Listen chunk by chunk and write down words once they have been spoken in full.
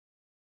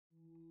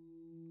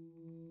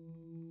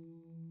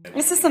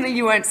This is something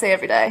you won't see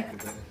every day.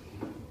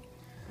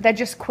 They're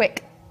just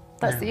quick.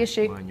 That's the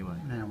issue.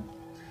 Now,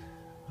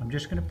 I'm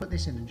just going to put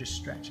this in and just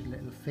stretch it.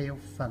 It'll feel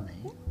funny.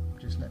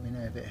 Just let me know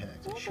if it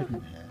hurts. It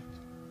shouldn't hurt.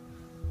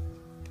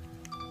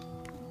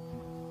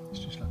 It's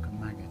just like a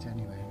maggot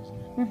anyway, isn't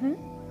it? Mm-hmm.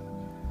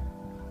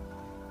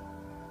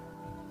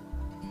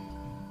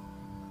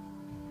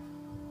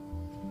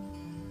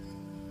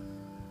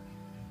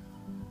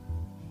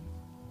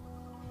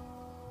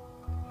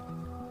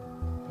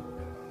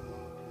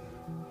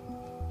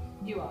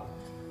 You are.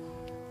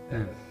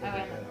 Yeah. How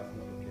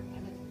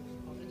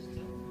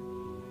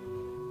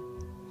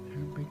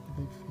big do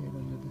they feel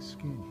under the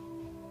skin?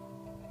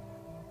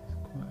 It's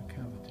quite a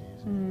cavity,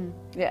 isn't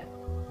it? Yeah,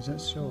 Is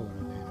that sore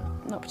when I do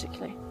that? not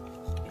particularly.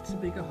 It's a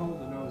bigger hole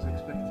than I was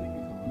expecting.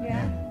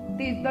 Yeah.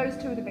 Those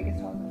two are the biggest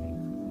holes, I think.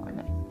 I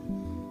know.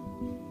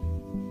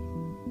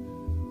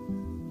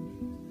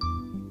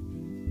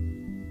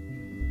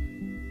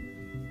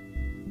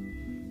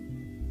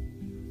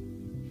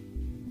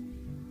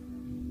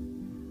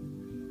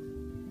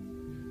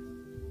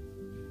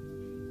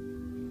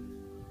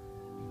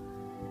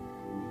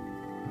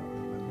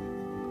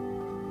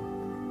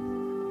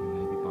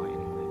 Maybe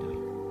biting all day,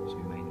 so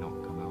we may not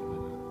come out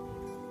with that.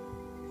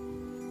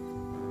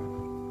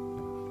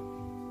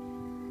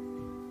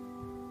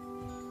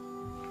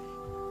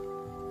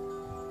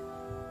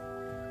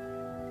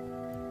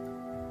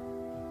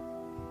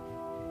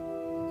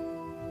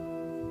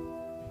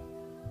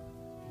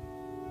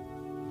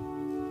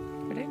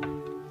 Ready?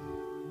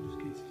 Just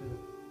keep still.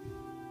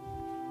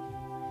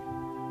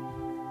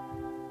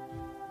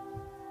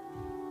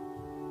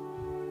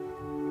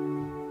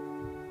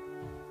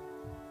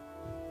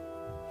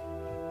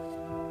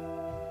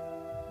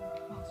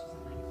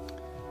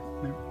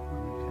 No,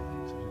 I'm okay.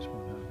 Thanks. I just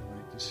want to avoid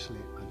it to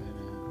slip. I don't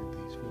know how good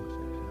these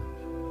forceps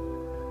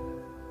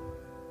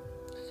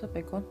It's a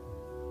big one. are.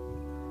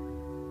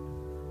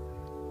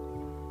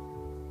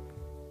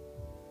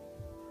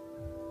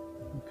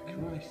 Okay.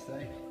 Christ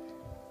sake.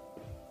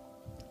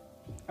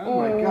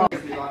 Oh my god. Be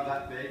like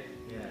that big?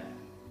 Yeah.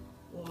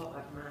 What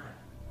a man.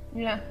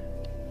 Yeah.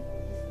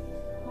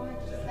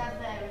 Stand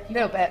there. A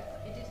little bit.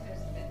 It just goes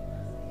a bit.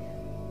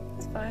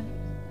 It's fine.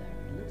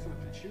 It looks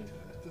like it should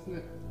hurt, doesn't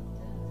it?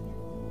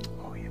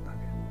 Oh, you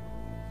bugger.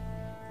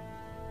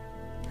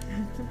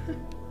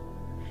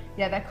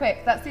 Yeah, they're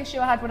quick. That's the issue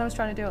I had when I was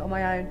trying to do it on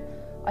my own.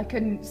 I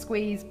couldn't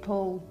squeeze,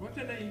 pull. Why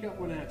don't you got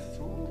one out at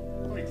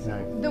all? Like so.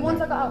 No. The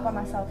ones I got out by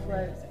myself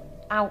were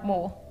out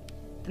more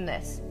than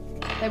this.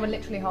 They were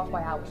literally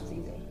halfway out, which was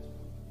easy.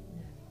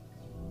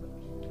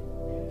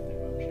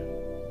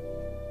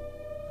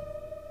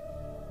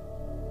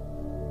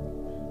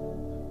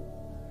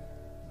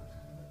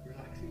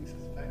 Relaxing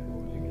suspect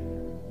warning.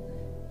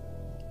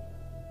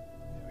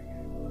 There we go.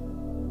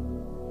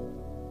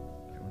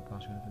 Do you want to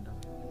pass you anything down?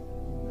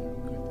 No,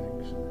 good,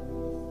 thanks.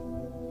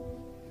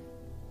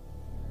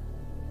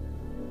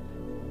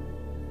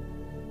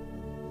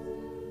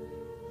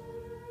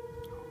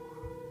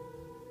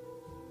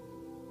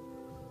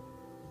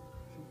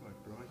 Seems like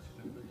bright,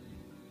 don't they?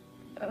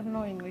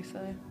 Annoyingly so.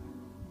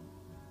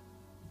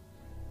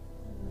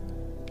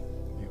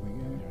 Here we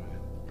go.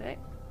 Okay.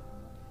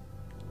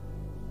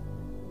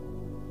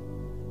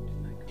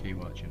 Keep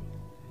watching.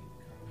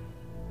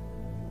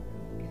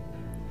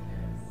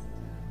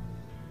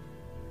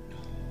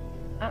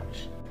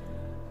 Ouch.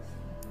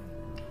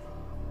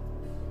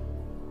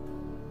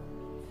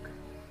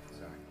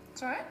 Sorry.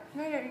 It's alright.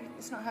 No,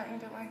 it's not hurting,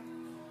 don't worry.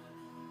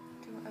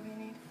 Do whatever you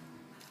need.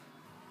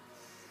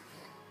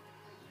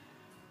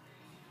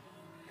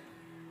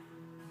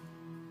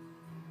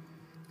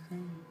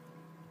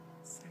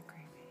 So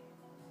creepy.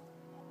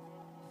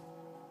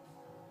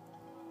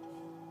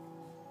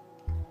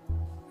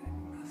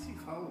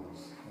 Massive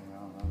holes. They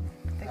are,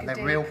 They and could they're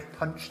do- real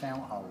punched out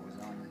holes,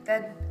 aren't they?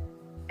 They're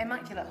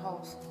immaculate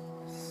holes.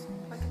 It's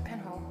like a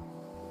pinhole.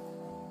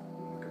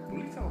 Like a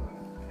bullet hole.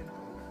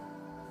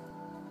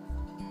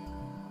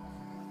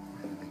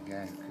 There they go,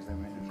 because they're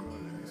meant to be.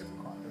 There's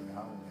quite a big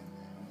hole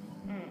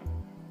in there.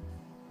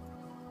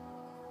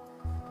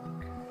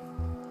 Okay. I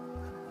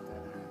don't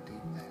know how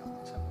deep they are.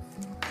 Let's have a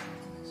feel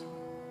around this one.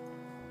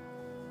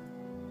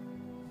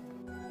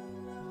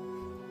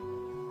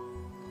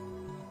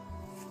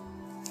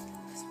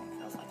 This one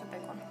feels like a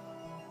big one.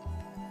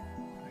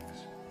 Thanks.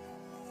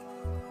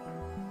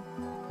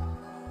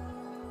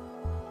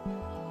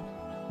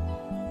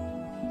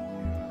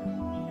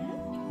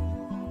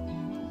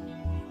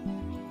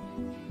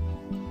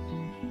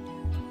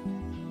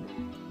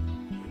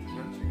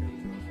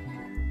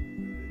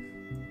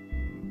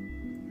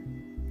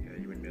 Yeah,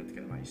 you wouldn't be able to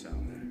get them out yourself.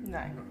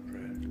 No.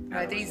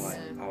 No, these-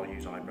 I'll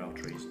use eyebrow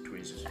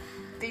tweezers.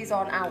 These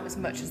aren't out as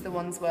much as the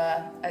ones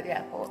were at the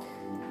airport.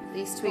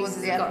 These The ones tweezers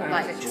at the have got airport,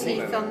 like literally.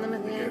 teeth on them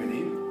at the Going end.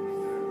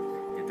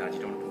 in. Your dad,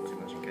 you don't want to pull too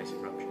much in case it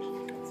ruptures.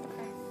 It's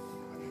okay.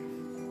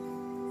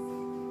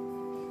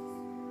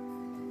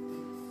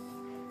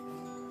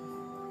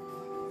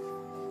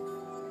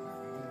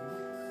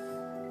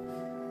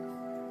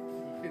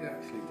 You could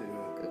actually do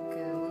a Good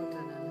girl, well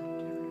done,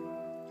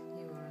 Ella.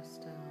 You are a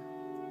star.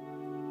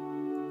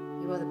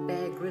 You are the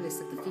Bear Grylls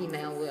of the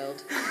female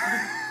world.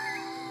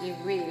 You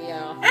really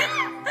are.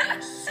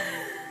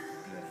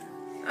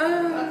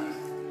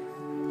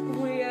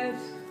 Weird.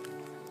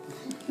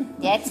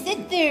 That's the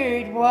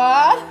third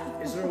one.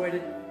 Is there a way to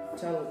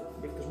tell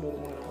if there's more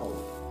than one in a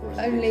hole? Or is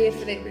it Only if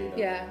literally it, just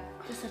yeah.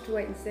 Just have to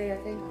wait and see, I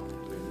think.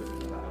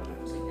 Looking at that, I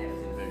don't see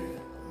anything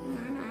move.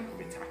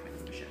 We're tackling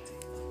with a machete.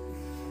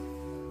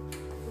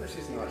 This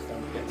is nice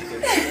time to get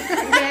together.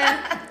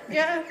 Yeah.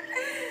 Yeah.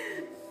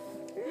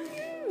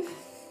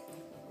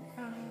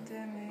 Oh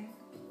dear me.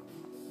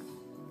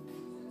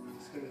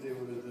 It's going to deal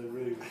with the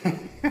roof.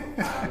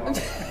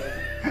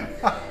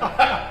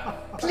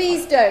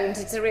 Please don't,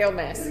 it's a real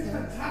mess. It's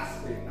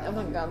fantastic. Oh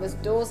my god, there's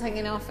doors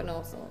hanging off and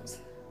all sorts.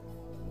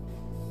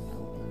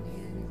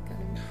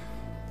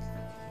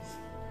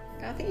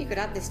 I think you could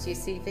add this to your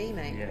CV,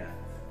 mate. Yeah.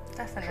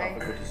 Definitely.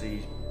 Tropical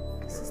disease.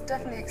 This is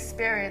definitely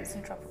experience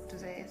in tropical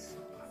disease.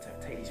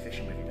 Take these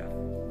fishing with you, Dad.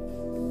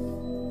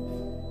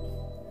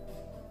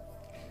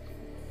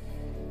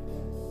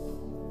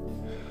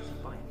 Is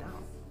it biting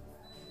down?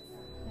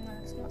 No,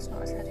 it's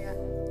not his head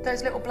yet.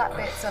 Those little black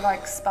bits are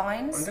like I'm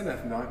spines. going to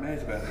have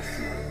nightmares about this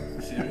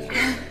tonight. Seriously.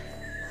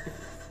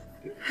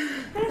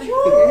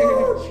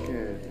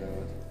 Scared,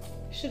 Lord.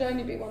 Should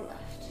only be one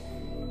left.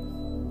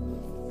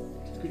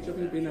 It's a good job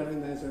you've been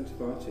having those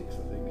antibiotics,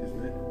 I think,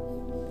 isn't it?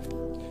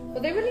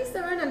 Well, they release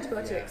their own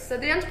antibiotics, so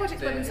the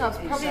antibiotics by themselves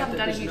probably haven't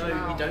done a huge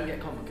amount. You don't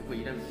get well,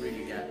 you don't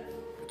really get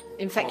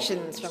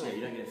Infections from yeah, it.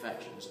 you don't get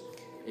infections.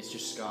 It's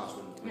just scars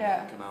when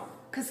Yeah. they come out.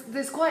 Because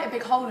there's quite a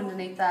big hole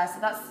underneath there, so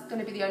that's going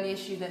to be the only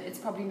issue, that it's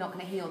probably not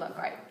going to heal that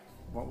great.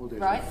 What we'll do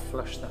is Right. we'll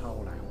flush the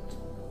hole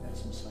out. Get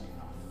some saline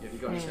off. Have you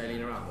got any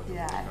saline around?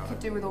 Yeah, it could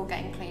do with all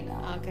getting cleaned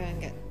up. I'll go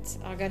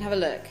and have a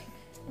look.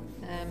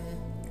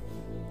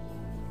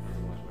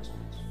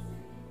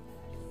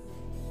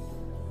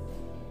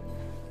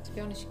 To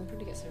be honest, you can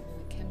probably get some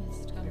from a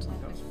chemist, can't you?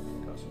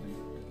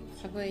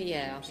 Probably,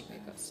 yeah, I think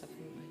we've got stuff,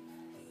 haven't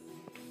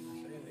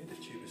we? So you need a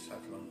tube of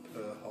saffron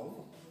per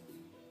hole.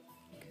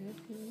 Good.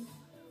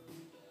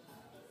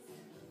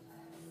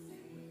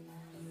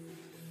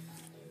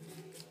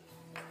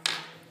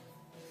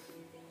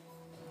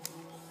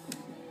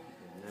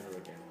 Never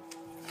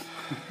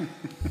again.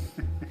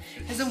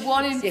 There's a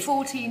 1 in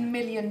 14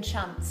 million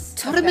chance.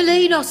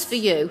 Torremolinos for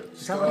you.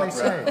 Is that what they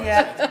say?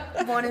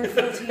 Yeah, 1 in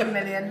 14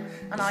 million,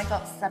 and I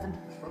got 7.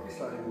 It's probably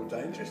slightly more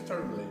dangerous,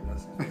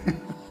 Torremolinos, I think.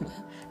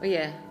 Oh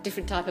yeah,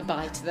 different type of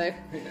bite though.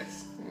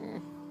 Yes.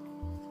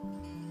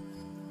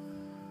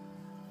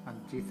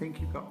 And do you think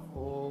you've got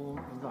all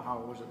of the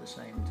holes at the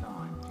same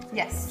time? Do you think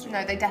Yes,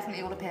 no, they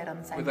definitely all appeared on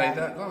the same Were day. they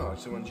that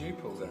large, the ones you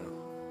pulled out?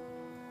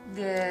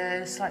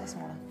 Yeah, slightly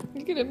smaller.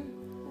 Look at him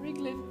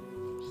wriggling.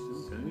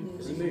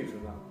 Has he moved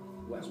from that?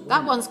 Well, that's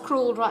That one's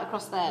crawled right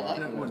across there though.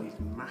 That one is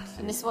massive.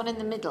 And this one in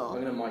the middle.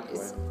 I'm going to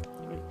microwave.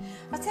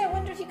 I'd say I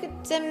wonder if you could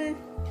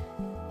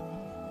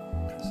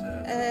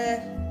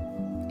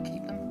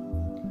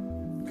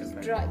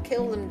Keep them.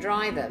 kill them,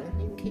 dry them.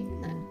 You can keep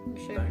them then.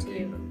 Show them Don't to keep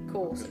your them.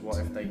 course. Because what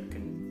if they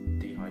can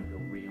dehydrate or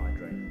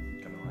rehydrate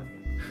and come alive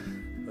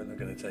again? We're not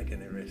going to take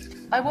any risks.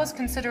 I was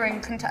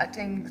considering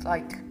contacting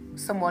like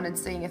someone and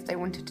seeing if they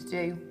wanted to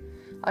do.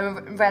 I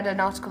read an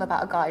article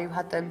about a guy who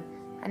had them,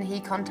 and he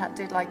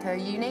contacted like a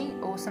uni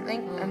or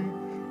something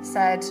and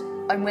said,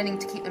 "I'm willing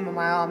to keep them in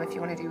my arm if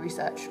you want to do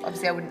research."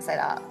 Obviously, I wouldn't say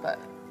that, but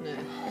No.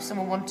 if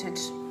someone wanted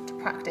to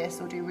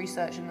practice or do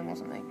research in them or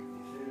something.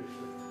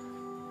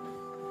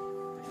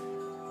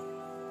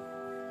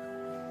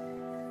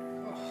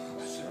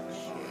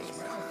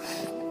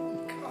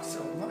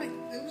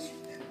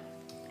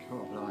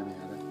 Oh, blimey,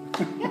 Adam.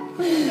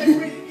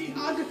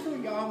 I just thought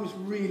your arm was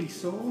really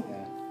sore.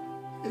 Yeah.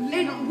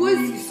 It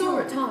was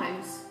sore at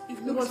times.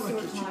 It looks like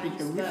it should be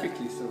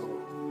horrifically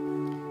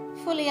sore.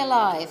 Fully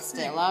alive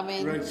still, I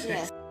mean, Rotate.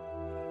 yes.